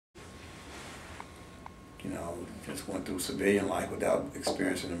just went through civilian life without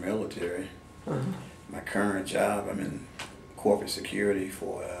experience in the military. Uh-huh. My current job, I'm in corporate security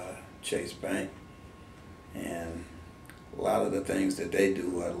for Chase Bank, and a lot of the things that they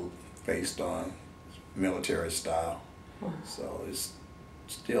do are based on military style, so it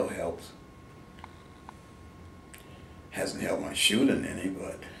still helps. Hasn't helped my shooting any,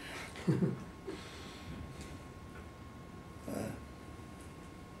 but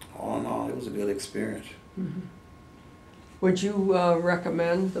all in all, it was a good experience. Mm-hmm. Would you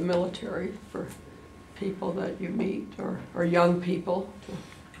recommend the military for people that you meet, or young people?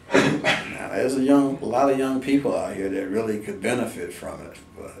 Now, there's a lot of young people out here that really could benefit from it,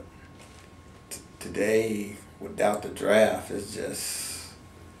 but today, without the draft, it's just,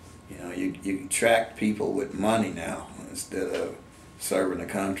 you attract people with money now instead of serving the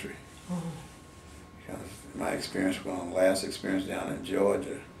country. Oh. Because my experience, last experience down in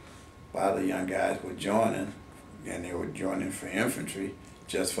Georgia, a lot of the young guys were joining, and they were joining for infantry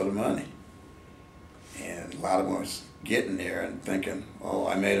just for the money. And a lot of them was getting there and thinking, oh,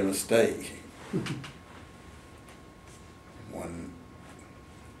 I made a mistake. When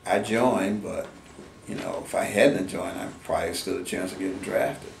I joined, but if I hadn't joined, I probably stood a chance of getting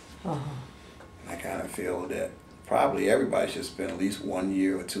drafted. Uh-huh. And I kind of feel that probably everybody should spend at least 1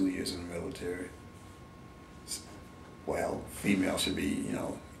 year or 2 years in the military. Well, females should be,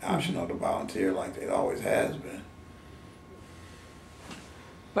 optional to volunteer like it always has been.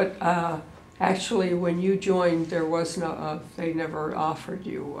 But actually, when you joined, there was no, they never offered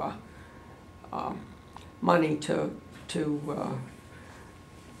you money to No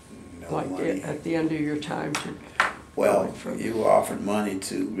like money. at the end of your time to. Well, you were offered money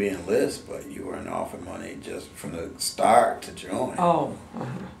to re-enlist, but you weren't offered money just from the start to join. Oh,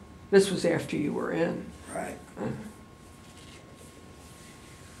 this was after you were in. Right.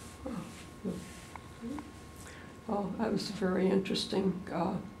 Oh, that was very interesting.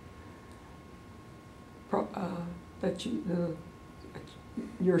 That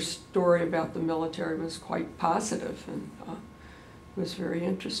your story about the military was quite positive, and was very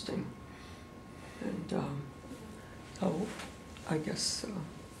interesting. And so, I guess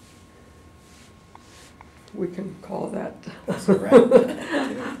we can call that That's all right.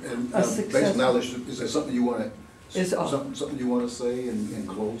 And a success. based on knowledge, is there something you want to Is something you want to say in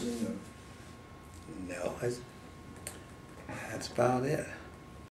closing? Or? No, that's about it.